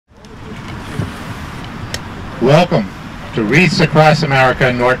Welcome to Wreaths across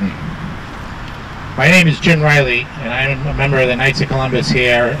America, Norton. My name is Jim Riley, and I'm a member of the Knights of Columbus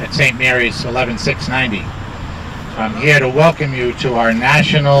here at St. Mary's 11690. I'm here to welcome you to our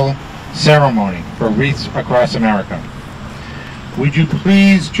national ceremony for Wreaths across America. Would you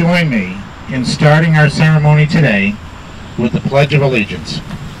please join me in starting our ceremony today with the Pledge of Allegiance.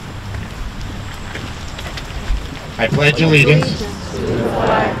 I pledge allegiance to the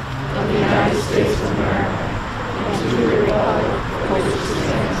flag of the United States of America and to the republic for which it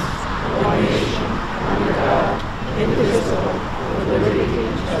stands, one nation, under God, indivisible, with liberty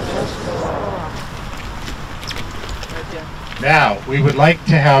and justice for all. Now, we would like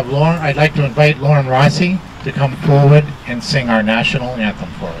to have I'd like to invite Lauren Rossi to come forward and sing our national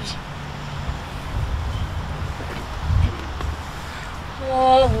anthem for us.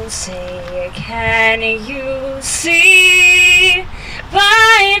 Oh, say, can you see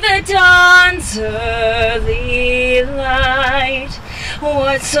by the dawn's early light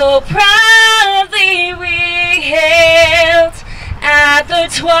what so proudly we hailed at the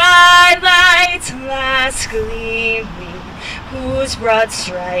twilight's last gleaming, whose broad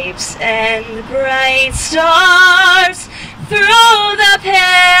stripes and bright stars through the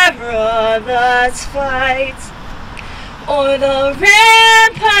perilous fights o'er the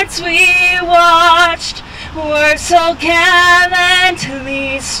ramparts we watched were so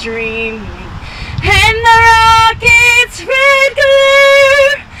gallantly streaming, and the rockets' red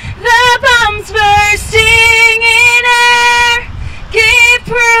glare, the bombs bursting in air, gave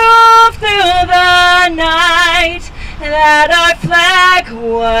proof through the night that our flag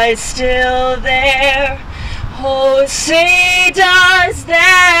was still there. Oh, say does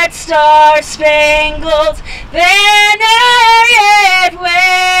that star-spangled banner yet wave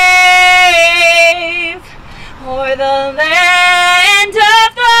o'er the land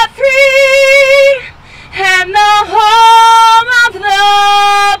of the free and the home of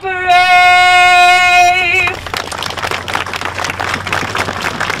the brave?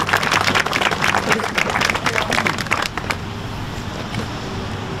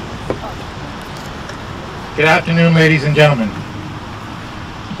 Good afternoon, ladies and gentlemen.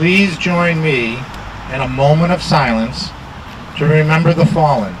 Please join me in a moment of silence to remember the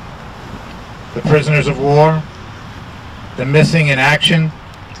fallen, the prisoners of war, the missing in action,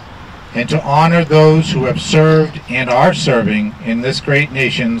 and to honor those who have served and are serving in this great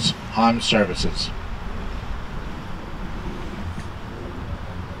nation's armed services.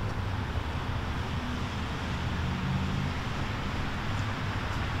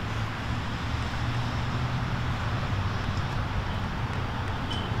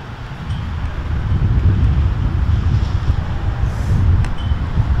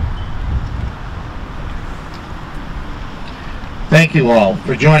 Thank you all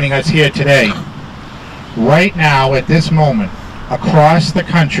for joining us here today. Right now, at this moment, across the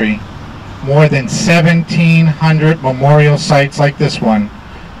country, more than 1,700 memorial sites like this one,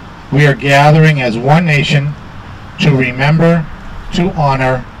 we are gathering as one nation to remember, to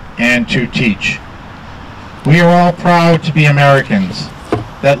honor, and to teach. We are all proud to be Americans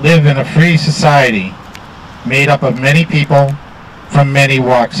that live in a free society made up of many people from many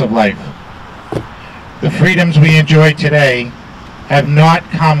walks of life. The freedoms we enjoy today have not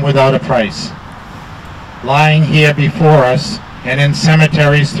come without a price. Lying here before us and in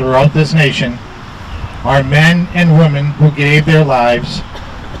cemeteries throughout this nation are men and women who gave their lives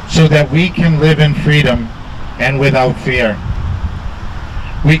so that we can live in freedom and without fear.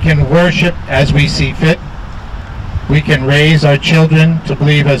 We can worship as we see fit. We can raise our children to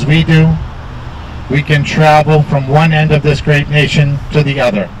believe as we do. We can travel from one end of this great nation to the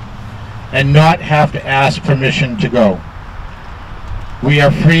other and not have to ask permission to go. We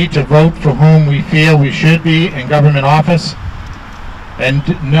are free to vote for whom we feel we should be in government office, and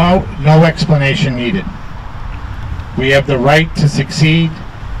no explanation needed. We have the right to succeed,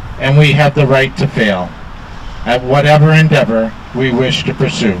 and we have the right to fail at whatever endeavor we wish to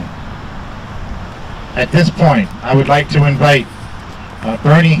pursue. At this point, I would like to invite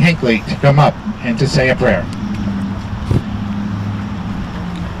Bernie Hinckley to come up and to say a prayer.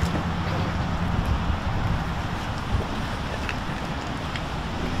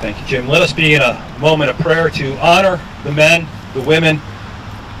 Thank you, Jim. Let us be in a moment of prayer to honor the men, the women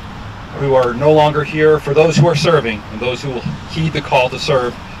who are no longer here, for those who are serving and those who will heed the call to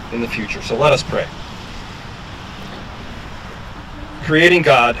serve in the future. So let us pray. Creating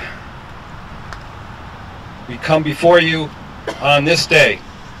God, we come before you on this day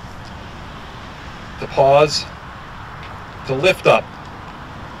to pause, to lift up,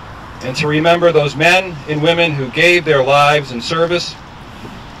 and to remember those men and women who gave their lives in service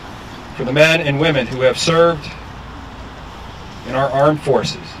for the men and women who have served in our armed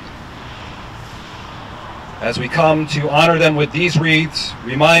forces. As we come to honor them with these wreaths,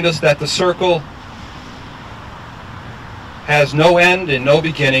 remind us that the circle has no end and no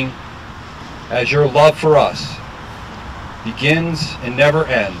beginning, as your love for us begins and never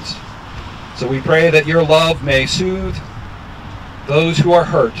ends. So we pray that your love may soothe those who are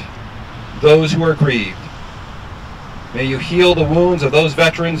hurt, those who are grieved. May you heal the wounds of those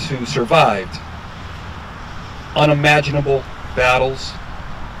veterans who survived unimaginable battles,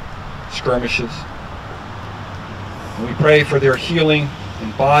 skirmishes. And we pray for their healing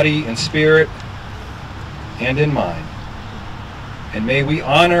in body and spirit and in mind. And may we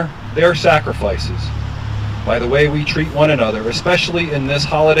honor their sacrifices by the way we treat one another, especially in this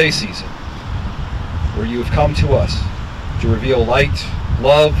holiday season, where you have come to us to reveal light,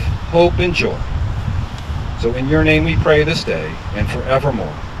 love, hope, and joy. So in your name we pray this day and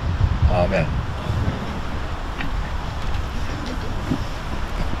forevermore. Amen.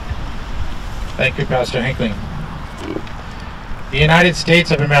 Thank you, Pastor Hinckley. The United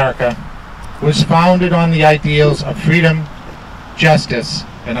States of America was founded on the ideals of freedom, justice,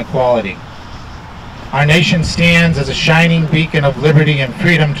 and equality. Our nation stands as a shining beacon of liberty and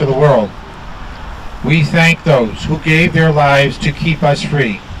freedom to the world. We thank those who gave their lives to keep us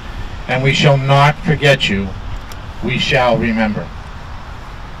free, and we shall not forget you. We shall remember.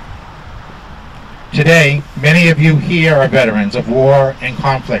 Today, many of you here are veterans of war and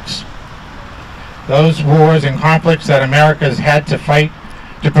conflicts. Those wars and conflicts that America has had to fight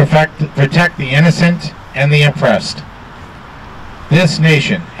to protect the innocent and the oppressed. This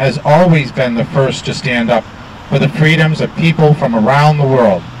nation has always been the first to stand up for the freedoms of people from around the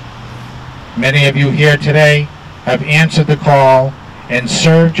world. Many of you here today have answered the call and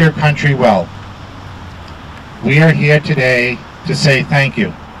served your country well. We are here today to say thank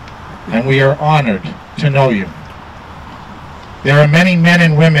you, and we are honored to know you. There are many men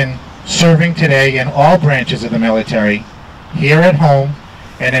and women serving today in all branches of the military, here at home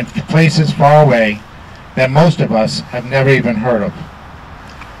and in places far away, that most of us have never even heard of.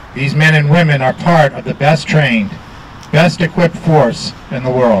 These men and women are part of the best trained, best equipped force in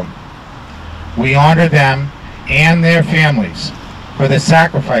the world. We honor them and their families for the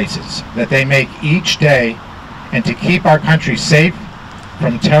sacrifices that they make each day and to keep our country safe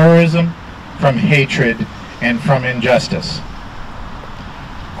from terrorism, from hatred, and from injustice.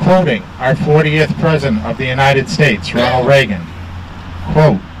 Quoting our 40th President of the United States, Ronald Reagan,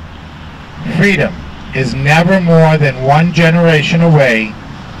 quote, "Freedom is never more than one generation away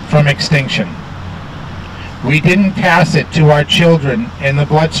from extinction. We didn't pass it to our children in the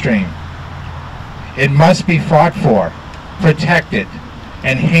bloodstream. It must be fought for, protected,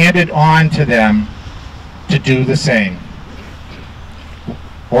 and handed on to them to do the same.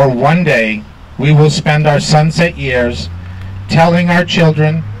 Or one day, we will spend our sunset years telling our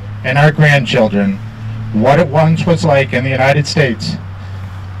children and our grandchildren what it once was like in the United States,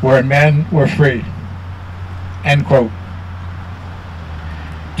 where men were free." End quote.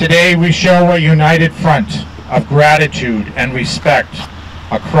 Today we show a united front of gratitude and respect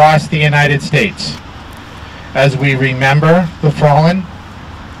across the United States as we remember the fallen,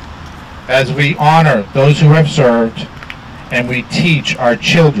 as we honor those who have served, and we teach our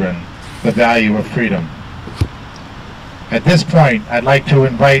children the value of freedom. At this point, I'd like to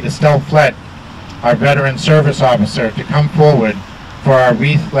invite Estelle Flett, our Veteran Service Officer, to come forward for our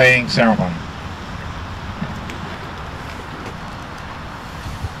wreath-laying ceremony.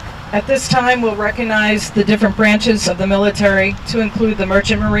 At this time, we'll recognize the different branches of the military to include the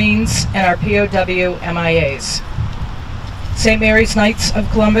Merchant Marines and our POW MIAs. St. Mary's Knights of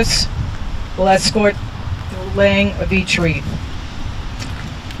Columbus will escort the laying of each wreath.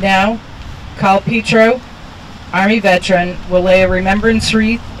 Now, Carl Petro, Army veteran, will lay a remembrance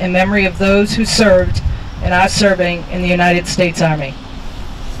wreath in memory of those who served and are serving in the United States Army.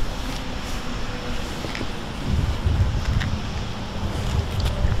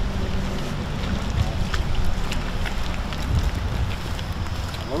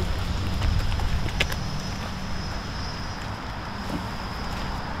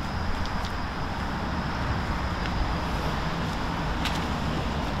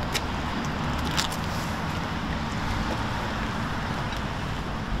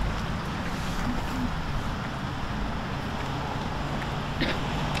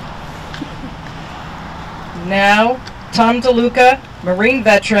 Now, Tom DeLuca, Marine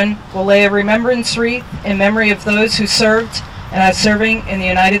veteran, will lay a remembrance wreath in memory of those who served and are serving in the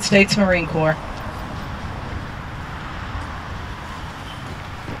United States Marine Corps.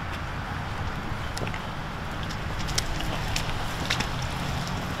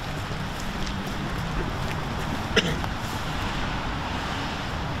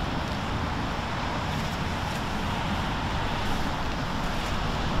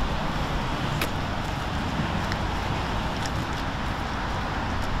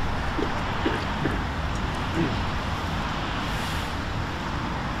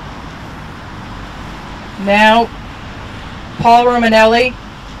 Now, Paul Romanelli,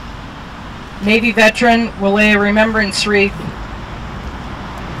 Navy veteran, will lay a remembrance wreath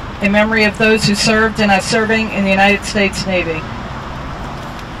in memory of those who served and are serving in the United States Navy.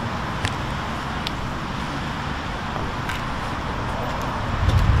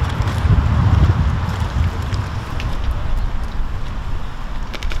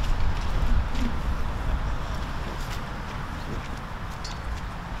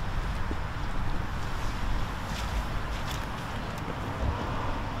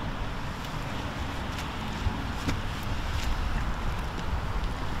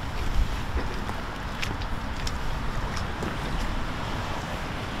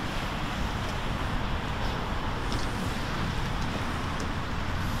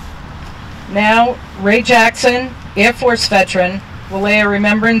 Now, Ray Jackson, Air Force veteran, will lay a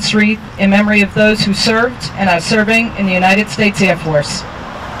remembrance wreath in memory of those who served and are serving in the United States Air Force.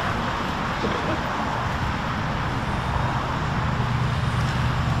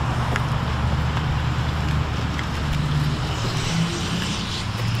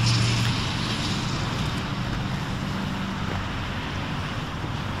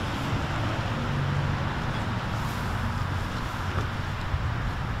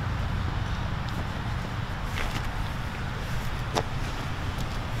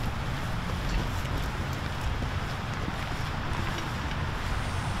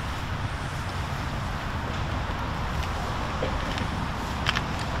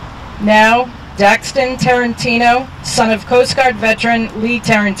 Now, Daxton Tarantino, son of Coast Guard veteran Lee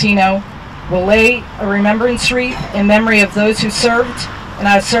Tarantino, will lay a remembrance wreath in memory of those who served and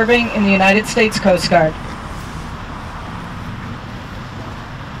are serving in the United States Coast Guard.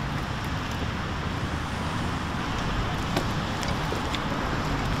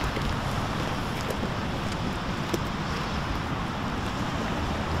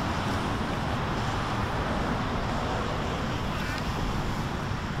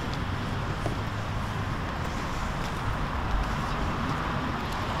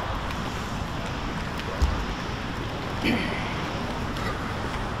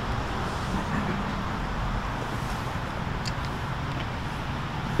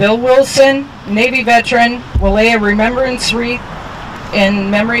 Bill Wilson, Navy veteran, will lay a remembrance wreath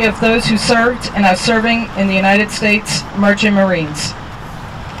in memory of those who served and are serving in the United States Merchant Marines.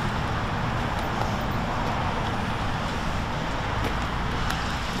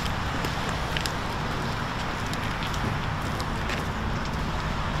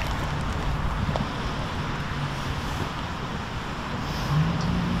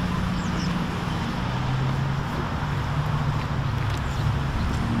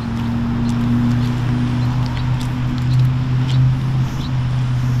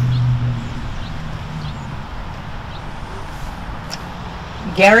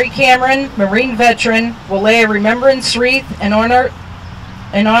 Gary Cameron, Marine veteran, will lay a remembrance wreath in honor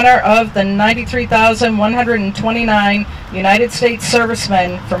of the 93,129 United States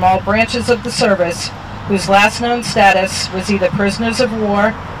servicemen from all branches of the service whose last known status was either prisoners of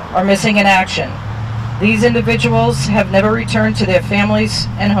war or missing in action. These individuals have never returned to their families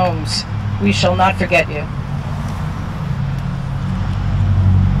and homes. We shall not forget you.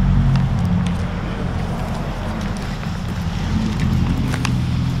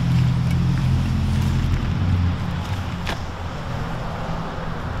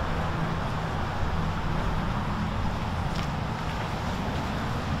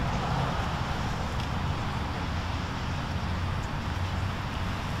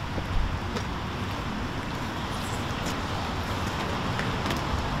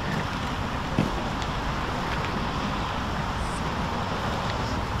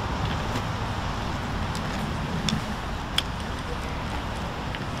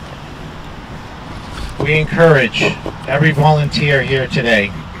 We encourage every volunteer here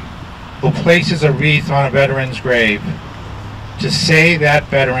today who places a wreath on a veteran's grave to say that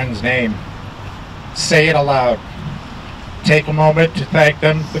veteran's name. Say it aloud. Take a moment to thank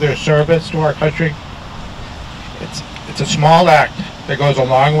them for their service to our country. It's a small act that goes a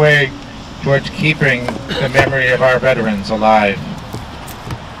long way towards keeping the memory of our veterans alive.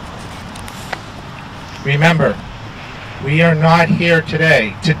 Remember, we are not here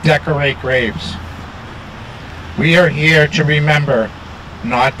today to decorate graves. We are here to remember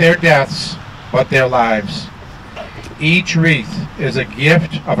not their deaths, but their lives. Each wreath is a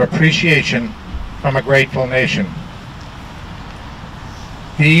gift of appreciation from a grateful nation.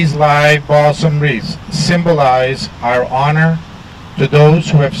 These live balsam wreaths symbolize our honor to those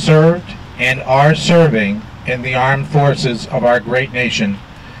who have served and are serving in the armed forces of our great nation,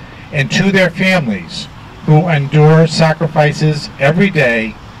 and to their families who endure sacrifices every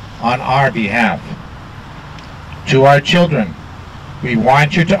day on our behalf. To our children, we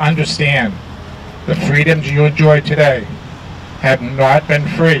want you to understand the freedoms you enjoy today have not been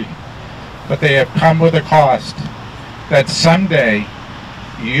free, but they have come with a cost that someday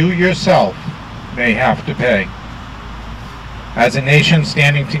you yourself may have to pay. As a nation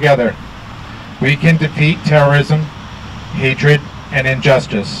standing together, we can defeat terrorism, hatred, and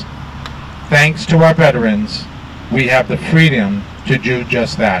injustice. Thanks to our veterans, we have the freedom to do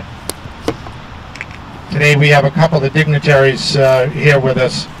just that. Today we have a couple of dignitaries here with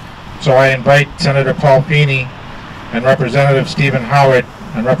us, so I invite Senator Paul Feeney and Representative Stephen Howard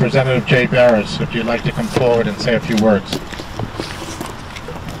and Representative Jay Barris, if you'd like to come forward and say a few words.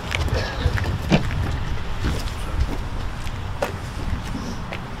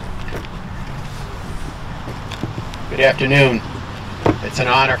 Good afternoon. It's an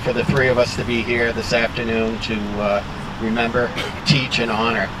honor for the three of us to be here this afternoon to remember, teach, and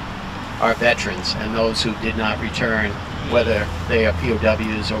honor our veterans and those who did not return, whether they are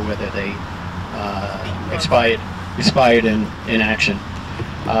POWs or whether they expired in action.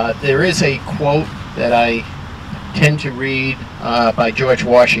 There is a quote that I tend to read by George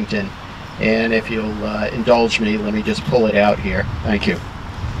Washington, and if you'll indulge me, let me just pull it out here. Thank you.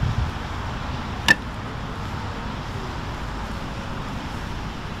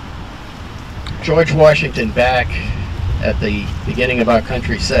 George Washington, back at the beginning of our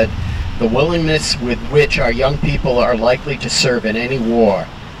country, said, "The willingness with which our young people are likely to serve in any war,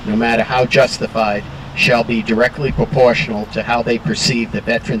 no matter how justified, shall be directly proportional to how they perceive the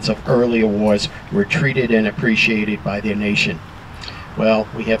veterans of earlier wars were treated and appreciated by their nation." Well,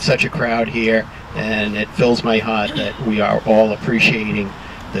 we have such a crowd here, and it fills my heart that we are all appreciating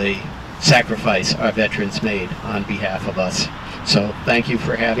the sacrifice our veterans made on behalf of us. So thank you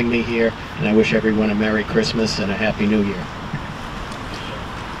for having me here, and I wish everyone a Merry Christmas and a Happy New Year.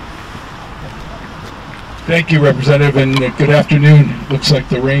 Thank you, Representative, and good afternoon. Looks like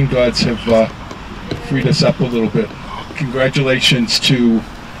the rain gods have freed us up a little bit. Congratulations to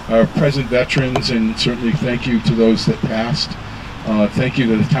our present veterans, and certainly thank you to those that passed. Thank you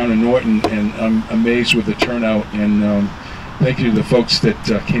to the town of Norton, and I'm amazed with the turnout, and thank you to the folks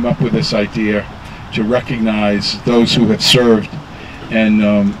that came up with this idea to recognize those who have served,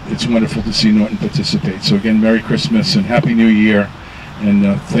 and it's wonderful to see Norton participate. So again, Merry Christmas and Happy New Year,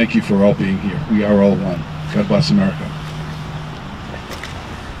 and thank you for all being here. We are all one. God bless America.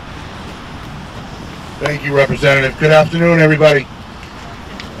 Thank you, Representative. Good afternoon, everybody.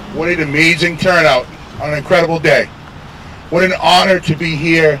 What an amazing turnout on an incredible day. What an honor to be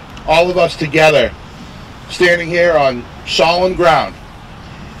here, all of us together, standing here on solid ground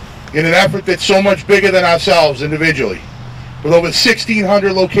in an effort that's so much bigger than ourselves individually, with over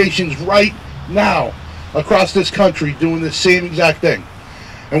 1,600 locations right now across this country doing the same exact thing.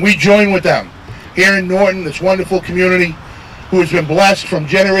 And we join with them here in Norton, this wonderful community who has been blessed from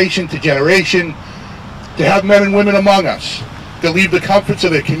generation to generation to have men and women among us, to leave the comforts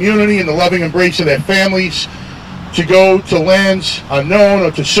of their community and the loving embrace of their families, to go to lands unknown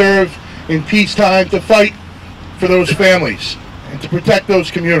or to serve in peacetime, to fight for those families and to protect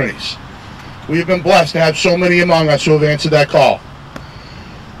those communities. We have been blessed to have so many among us who have answered that call.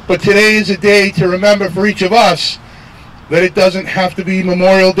 But today is a day to remember for each of us that it doesn't have to be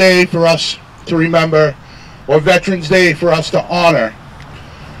Memorial Day for us to remember or Veterans Day for us to honor.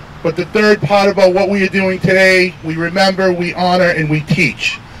 But the third part about what we are doing today, we remember, we honor, and we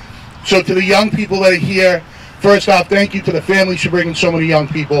teach. So to the young people that are here, first off, thank you to the families for bringing so many young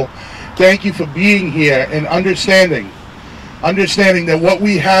people. Thank you for being here and understanding that what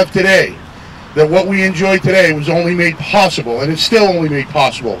we have today, that what we enjoy today was only made possible, and is still only made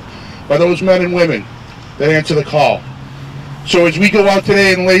possible, by those men and women that answer the call. So as we go out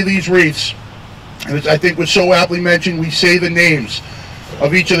today and lay these wreaths, and as I think was so aptly mentioned, we say the names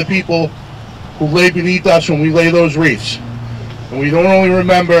of each of the people who lay beneath us when we lay those wreaths. And we don't only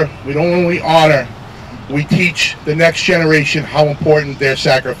remember, we don't only honor, we teach the next generation how important their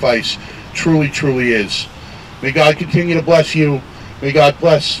sacrifice truly, truly is. May God continue to bless you. May God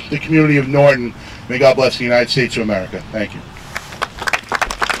bless the community of Norton. May God bless the United States of America. Thank you.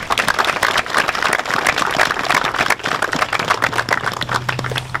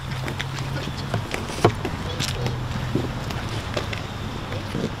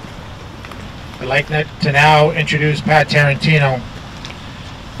 I'd like to now introduce Pat Tarantino.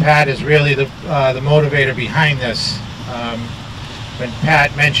 Pat is really the motivator behind this. When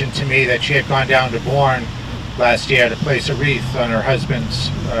Pat mentioned to me that she had gone down to Bourne last year to place a wreath on her husband's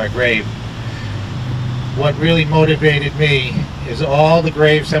grave, what really motivated me is all the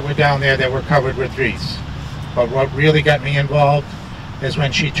graves that were down there that were covered with wreaths. But what really got me involved is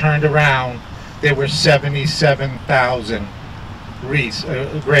when she turned around there were 77,000 wreaths,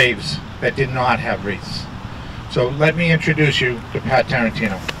 graves that did not have wreaths. So let me introduce you to Pat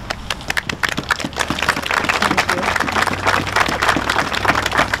Tarantino.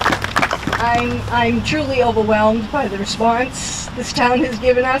 I'm truly overwhelmed by the response this town has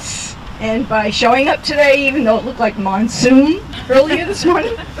given us, and by showing up today, even though it looked like monsoon earlier this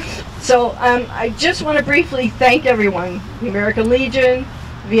morning. So I just want to briefly thank everyone, the American Legion,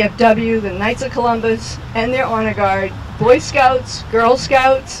 VFW, the Knights of Columbus, and their Honor Guard, Boy Scouts, Girl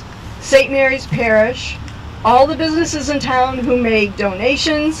Scouts, St. Mary's Parish, all the businesses in town who made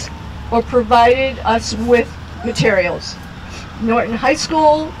donations or provided us with materials. Norton High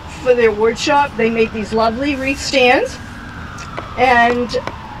School, for their word shop, they made these lovely wreath stands, and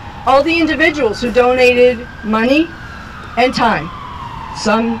all the individuals who donated money and time.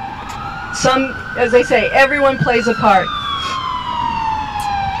 Some, as they say, everyone plays a part.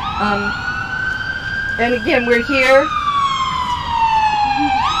 And again, we're here.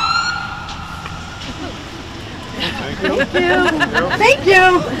 Thank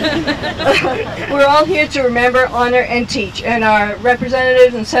you. We're all here to remember, honor, and teach. And our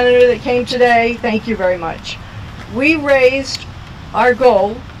representatives and senator that came today, thank you very much. We raised our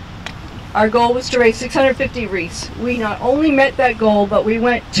goal. Our goal was to raise 650 wreaths. We not only met that goal, but we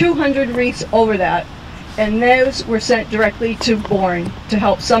went 200 wreaths over that. And those were sent directly to Bourne to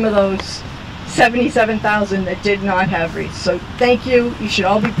help some of those 77,000 that did not have wreaths. So thank you. You should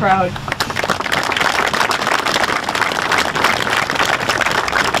all be proud.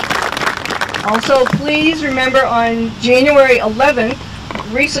 Also, please remember on January 11th,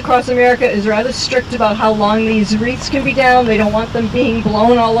 Wreaths Across America is rather strict about how long these wreaths can be down. They don't want them being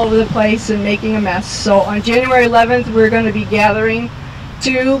blown all over the place and making a mess. So on January 11th, we're going to be gathering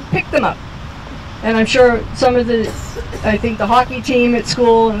to pick them up. And I'm sure some of I think the hockey team at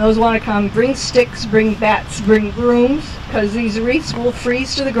school and those want to come, bring sticks, bring bats, bring brooms, because these wreaths will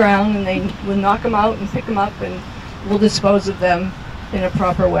freeze to the ground and they will knock them out and pick them up, and we'll dispose of them in a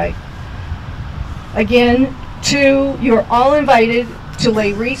proper way. Again, you're all invited to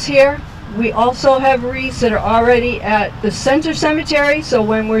lay wreaths here. We also have wreaths that are already at the center cemetery, so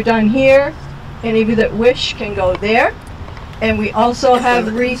when we're done here, any of you that wish can go there. And we also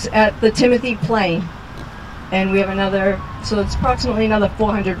have wreaths at the Timothy Plain. And we have so it's approximately another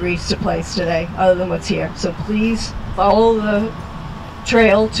 400 wreaths to place today, other than what's here. So please follow the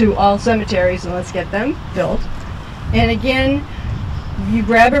trail to all cemeteries and let's get them filled. And again, you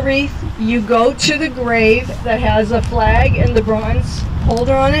grab a wreath, you go to the grave that has a flag and the bronze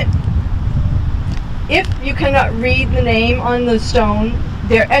holder on it. If you cannot read the name on the stone,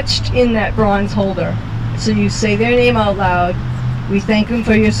 they're etched in that bronze holder. So you say their name out loud, we thank them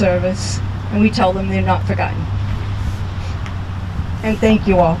for your service, and we tell them they're not forgotten. And thank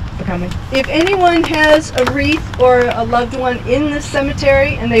you all for coming. If anyone has a wreath or a loved one in this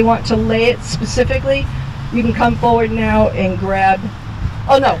cemetery and they want to lay it specifically, you can come forward now and grab.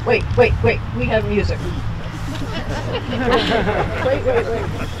 Oh no, wait, we have music.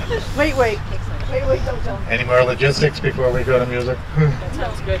 Wait, don't tell me. Any more logistics before we go to music? That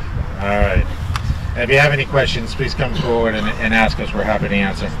sounds good. All right. And if you have any questions, please come forward and ask us. We're happy to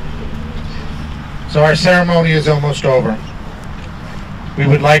answer. So our ceremony is almost over. We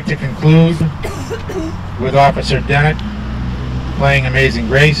would like to conclude with Officer Dennett playing Amazing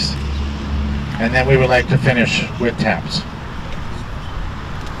Grace, and then we would like to finish with taps.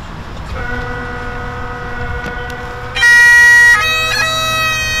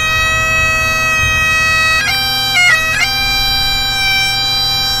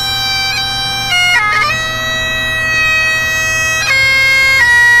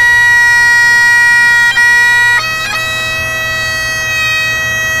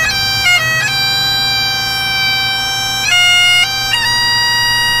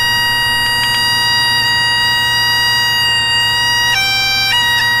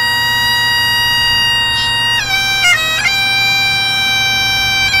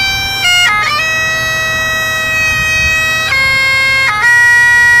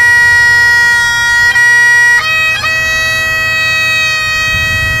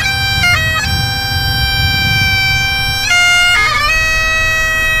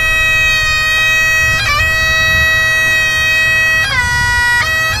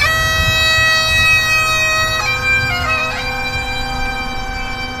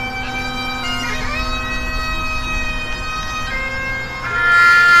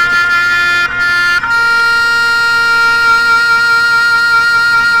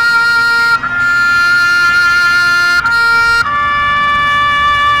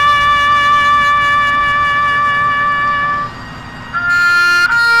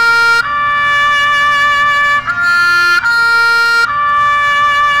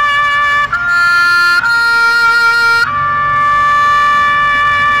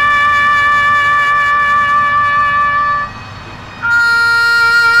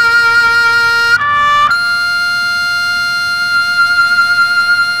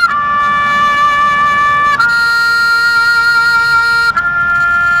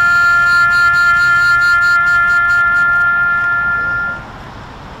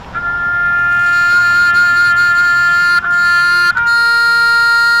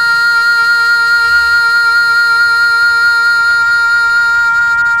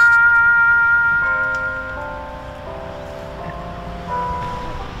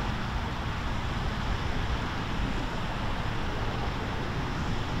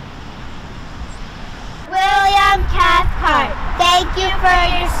 you for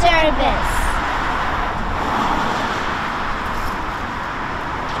your service.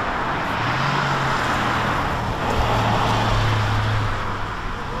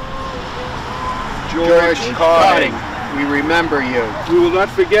 George Carding, we remember you. We will not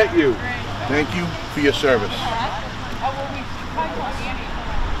forget you. Thank you for your service.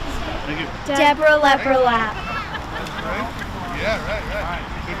 Thank you. Deborah Leperlap. Yeah, right.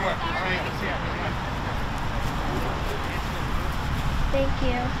 Good work. Thank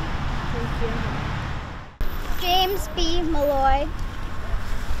you. James B. Malloy.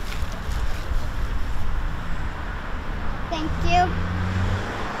 Thank you.